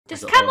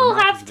Does Camel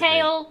have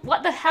tail?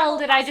 What the hell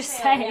did I just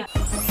say?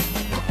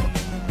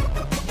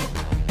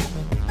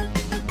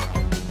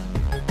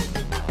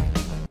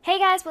 Hey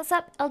guys, what's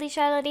up?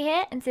 LDShadowLady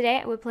here, and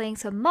today we're playing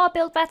some more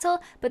build battle,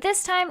 but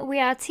this time we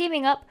are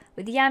teaming up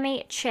with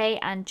Yami, Che,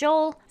 and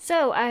Joel.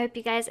 So I hope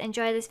you guys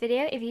enjoy this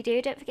video. If you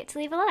do, don't forget to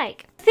leave a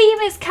like. Theme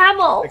is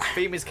Camel! The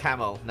theme is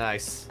Camel,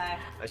 nice.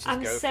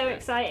 I'm so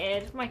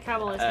excited. My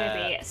Camel is going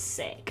to be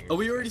sick. Are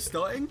we already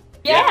starting?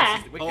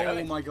 Yeah!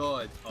 Oh my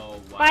god. Oh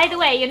wow. By the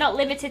way, you're not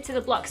limited to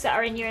the blocks that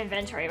are in your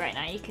inventory right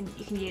now. You can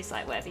use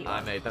like whatever you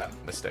want. I made that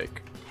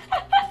mistake.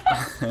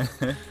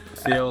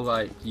 Feel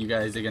like you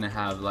guys are gonna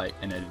have like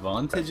an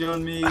advantage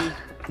on me.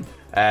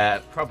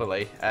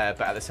 Probably,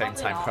 but at the same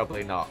time,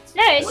 probably not.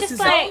 No, it's just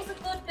like... He's a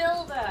good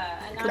builder.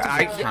 And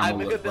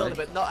I'm a good builder,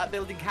 but not at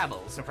building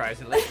camels,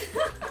 surprisingly.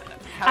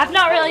 I've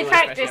not really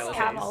practiced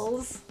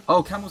camels.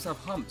 Oh, camels have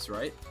humps,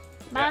 right?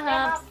 My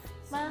humps.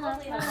 My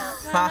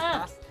humps. My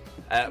humps.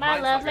 My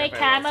lovely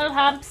camel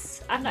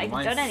humps. I've not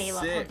even done any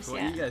humps yet. What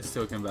are you guys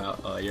talking about?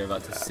 Oh, you're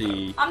about to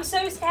see. I'm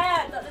so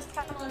scared that this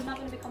camel is not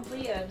going to be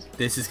completed.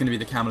 This is going to be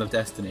the camel of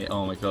destiny.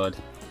 Oh my god.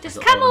 Does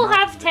Camel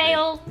have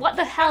tail? What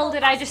the hell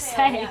did I just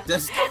say?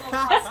 Does Camel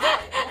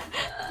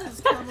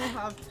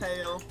have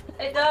tail?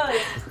 It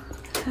does.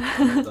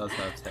 It does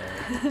have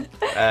tail.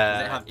 Does it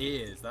have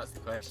ears? That's the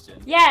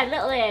question. Yeah,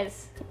 little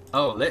ears.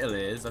 Oh, little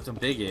ears? I've done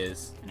big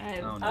ears. No.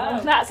 Oh, no.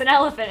 Oh, that's an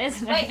elephant,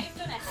 isn't it? Wait, you've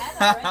done a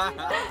head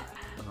already?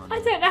 I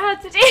don't know how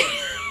to do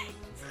it.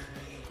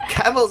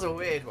 Camel's a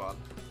weird one.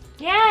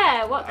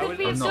 Yeah, what could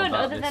we have not done about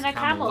other than this a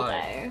camel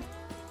camel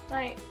though?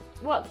 Like,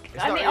 what?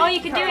 It's I not mean, really- all you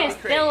can do you is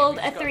can't build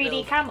create, a you've just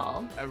 3D got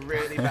camel. A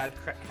really bad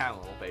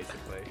camel,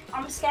 basically.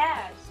 I'm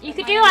scared. You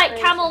could do like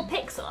camel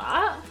pixel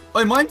art.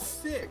 Oh, mine's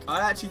sick.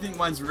 I actually think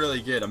mine's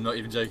really good. I'm not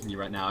even joking you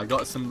right now. I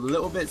got some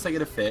little bits I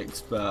gotta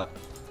fix, but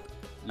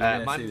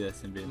you're gonna see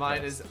this and be Mine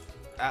impressed. is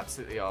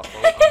absolutely awful.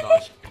 I'm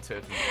not ashamed to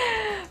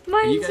admit.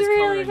 Mine's guys really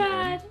colouring it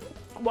bad.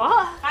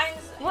 What? Mine's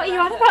What are you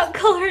on about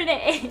colouring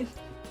it in?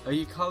 Are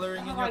you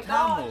colouring in Oh your my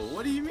camel? gosh.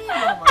 What do you mean? What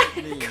am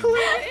I mean? Color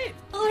it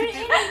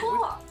in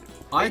what?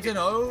 I don't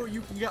know.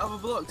 You can get other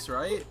blocks,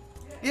 right?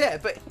 Yeah,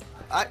 but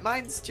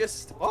mine's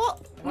just what?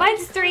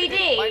 Mine's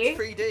 3D. Mine's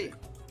 3D.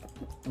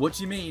 What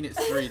do you mean it's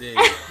 3D?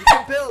 You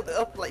can build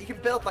up like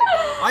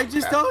I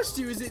just asked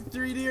you, is it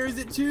 3D or is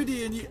it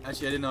 2D? And you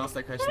actually, I didn't ask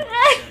that question.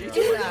 You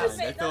didn't ask.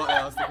 I thought I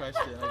asked the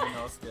question. I didn't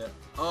ask it.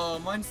 Oh,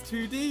 mine's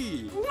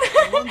 2D. No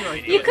wonder I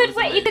thought You it could was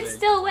win. You could amazing.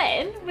 still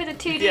win with a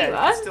 2D Yeah, you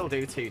one. can still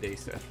do 2D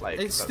stuff. Like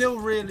It's still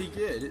really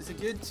good. It's a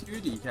good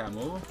 2D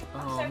camel.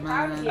 Oh so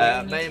proud of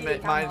man.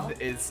 you. mine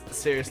is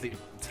seriously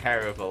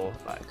terrible.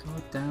 Like,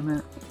 God damn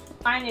it.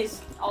 Mine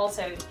is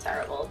also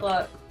terrible,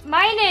 but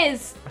Mine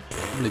is.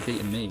 Probably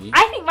beating me.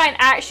 I think mine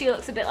actually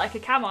looks a bit like a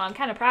camel. I'm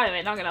kind of proud of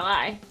it. Not gonna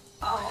lie.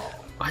 oh,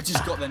 I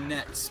just got the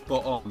neck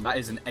spot on. That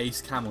is an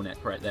ace camel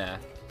neck right there.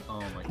 Oh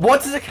my god.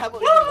 what does a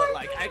camel even look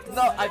like?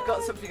 I've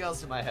got something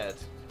else in my head.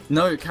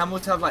 No,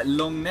 camels have like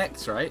long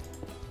necks, right?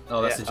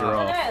 Oh, that's Yeah. a I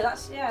don't giraffe. know.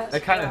 That's They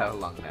kind of have a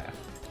long neck.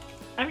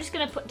 I'm just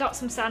gonna dot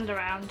some sand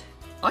around.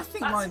 I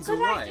think That's mine's a good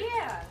alright.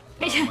 idea.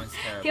 Oh, mine's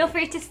terrible. Feel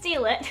free to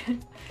steal it.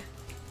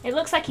 It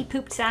looks like he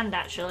pooped sand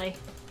actually.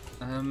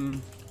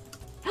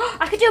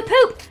 I could do a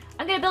poop!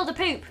 I'm gonna build a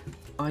poop.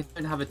 I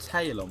don't have a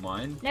tail on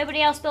mine.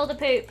 Nobody else build a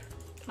poop.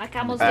 My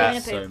camel's There's doing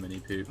a So poop. many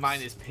poops.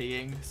 Mine is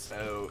peeing,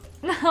 so.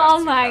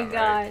 Oh my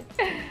about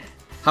god.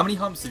 How many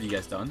humps have you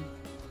guys done?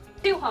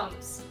 2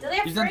 humps. Do they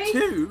have You've 3?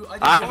 done 2? I I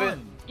did haven't-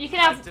 1. You can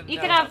I've have done you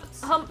no can have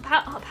humps.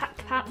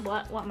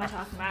 what am I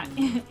talking about?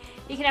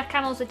 You can have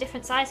camels with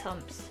different size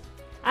humps.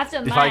 I've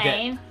done If I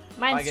mine. I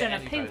Mine's get done a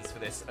any poop. votes for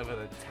this other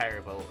than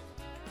terrible.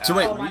 So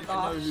wait, Oh we my don't know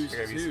gosh. who's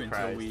You're gonna be who until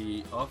surprised.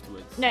 we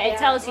afterwards. No, it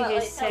tells you well,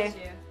 who's it tells two.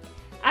 you.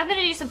 I'm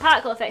gonna do some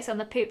particle effects on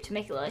the poop to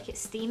make it look like it's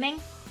steaming.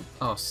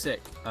 Oh,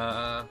 sick.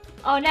 Oh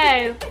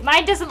no,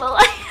 mine doesn't look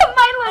like.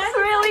 Mine looks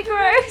really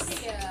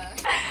gross. Yeah.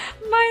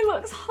 Mine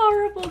looks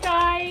horrible,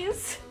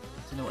 guys.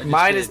 I don't know what I just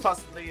Mine did. is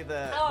possibly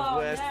the Oh,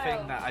 worst no.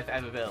 thing that I've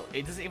ever built.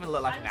 It doesn't even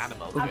look like an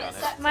animal, to I'm be honest.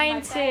 accepting Mine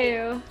my fate.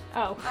 too.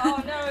 Oh.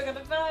 Oh no, we're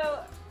gonna vote.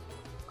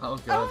 Oh Oh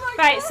god. my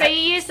Right, god. so you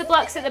use the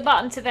blocks at the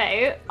bottom to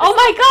vote. Oh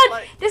my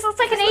god, this looks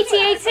like an This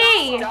looks like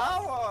AT-AT.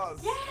 Star Wars!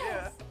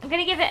 Yes. I'm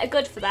gonna give it a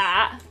good for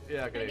that.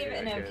 Yeah, I'm gonna give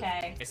it an good.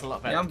 okay. It's a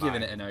lot better. Yeah, I'm than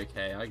giving mine. it an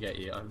okay. I get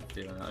you. I'm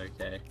feeling it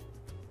okay.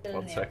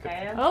 One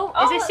second. Oh,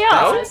 is this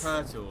Oh. yours?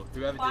 Turtle.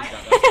 Whoever did Fine. that,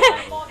 that's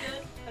a turtle.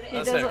 But It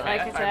That's does okay. look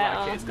like a I like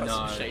turtle. it. It's got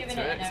some No. shape Giving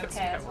to it it. an It's got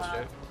some okay as camel well.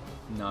 shape.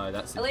 No,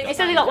 that's At least It's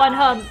only got one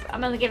hump.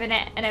 I'm only giving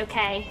it an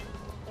okay.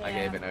 I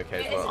gave it an okay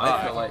as It is well.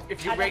 I feel like-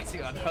 If you're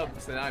rating on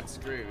humps, then I'm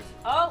screwed.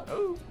 Oh.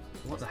 Oh.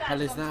 What the This hell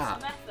guy is comes with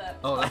that? some effort.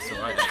 Oh, that's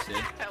alright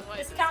actually.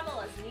 This camel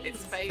has knees.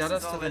 Its face That is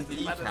has all to the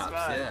this leather kneecaps,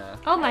 spine. yeah.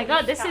 Oh my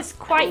god, this is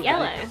quite Oh,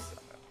 yellow. kneecaps.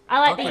 I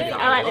like Okay, the that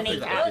I like the good. Okay,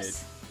 that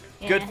kneecaps.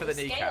 Good Yeah. for the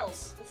The kneecaps.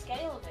 scale. The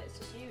scale of it is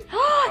just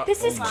huge.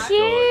 This is Oh my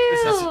cute. God,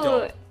 this is a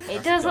dog. It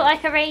That's does a look dog.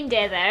 like a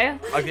reindeer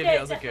though. I'll give you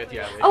as a good,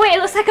 yeah. Oh wait, it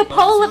looks like a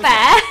polar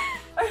bear.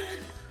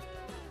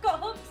 Got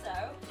humps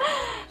though.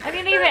 I'm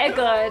gonna give it a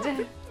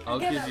good. I'll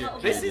Give give it a you. little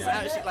This bit. is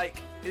actually, like,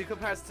 in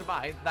comparison to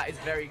mine, that is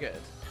very good.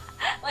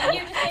 Like,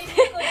 you just made me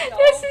good, Joel.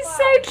 This is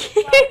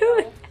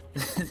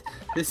so cute.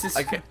 This is.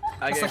 Okay,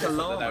 I That's gave like a this one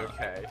llama. an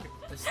okay.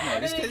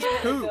 This kid's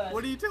poop.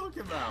 What are you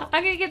talking about?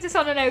 I'm gonna give this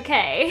one an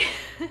okay.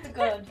 It's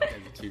good.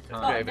 Too I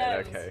kind. gave it an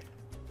okay.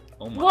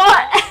 Oh my.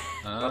 What?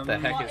 What the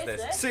heck What is is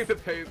this? this? Super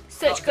poop.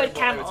 Such Not good doing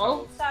what I was camel.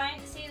 told.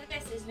 Science, see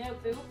this is no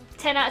poop.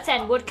 10 out of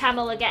 10. Would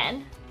camel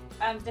again?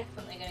 I'm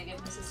definitely gonna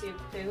give this a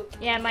super poop.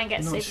 Yeah, mine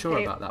gets I'm not super sure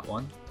poop. about that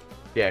one.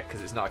 Yeah,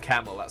 because it's not a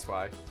camel, that's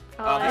why.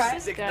 Oh, Right.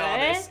 this is Ignore good.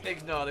 this.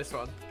 Ignore this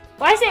one.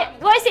 What is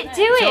it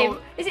doing?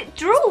 So- Is it It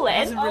drooling?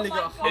 hasn't really Oh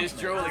got my a It's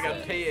hump. drooling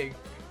and peeing.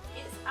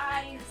 Its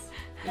eyes.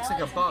 Looks They're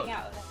like a bug. something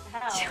out of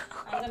hell.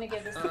 I'm gonna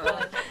give this a good.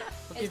 I'll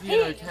It's give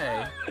you an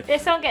peeing. okay.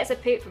 This one gets a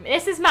poop from me.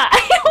 This is mine.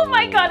 Oh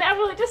my god, I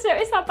really just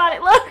noticed how bad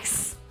it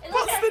looks. It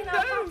looks What's like the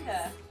an nose?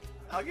 alpaca.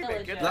 I'll give it a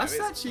good Villager. That's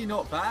though. actually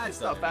not bad.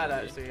 It's not though, bad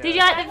really. actually. Did yeah. you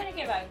like I'm the gonna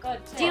give it a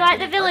good too. Do you like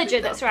the I think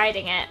villager that's- that's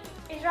riding it?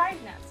 He's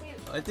riding that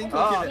too. I think Oh,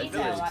 I'll the give it a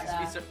detail good. like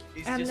that.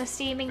 he's And just the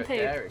steaming a bit poop.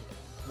 daring.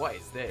 What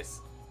is this?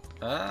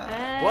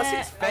 Ah, What's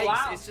its face?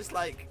 wow. It's just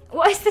like.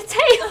 What is the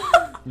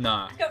tail?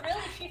 nah. It's got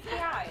really shifty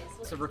eyes.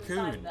 It's a Look at the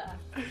side raccoon. there.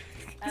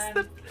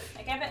 It's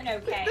I gave it an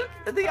okay.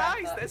 The Right,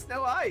 eyes. but- There's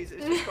no eyes.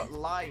 It's just got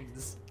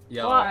lines.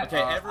 Yeah. What?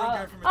 Okay, everyone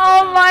go from a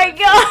Oh top my down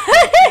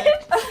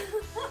god!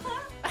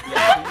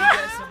 Yeah, can we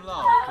get some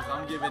love? Because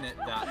I'm giving it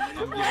that. I'm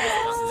giving it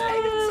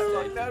that So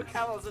leg. like, no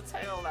camel's a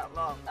tail that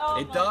long. Oh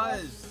It my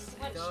does.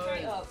 God. Went It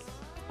straight does. up.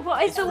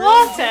 What is It's the really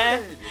water?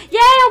 good. Yeah,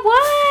 I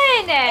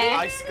won!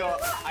 I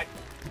scored.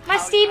 My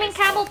steaming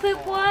camel poop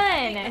Big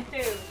won!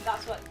 food.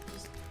 That's what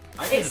just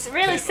I think It's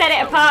really set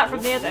it apart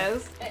from the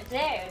others. it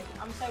did.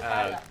 I'm so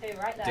proud of that food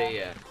right there.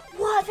 Dear.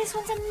 What? This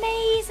one's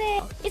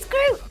amazing! It's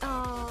Groot!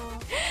 Oh,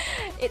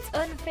 it's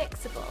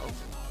unfixable.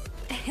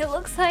 It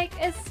looks like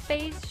a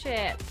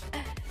spaceship.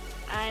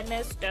 I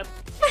messed up.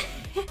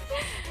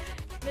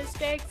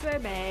 Mistakes were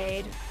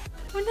made.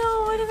 Oh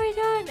no, what have I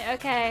done?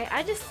 Okay,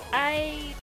 I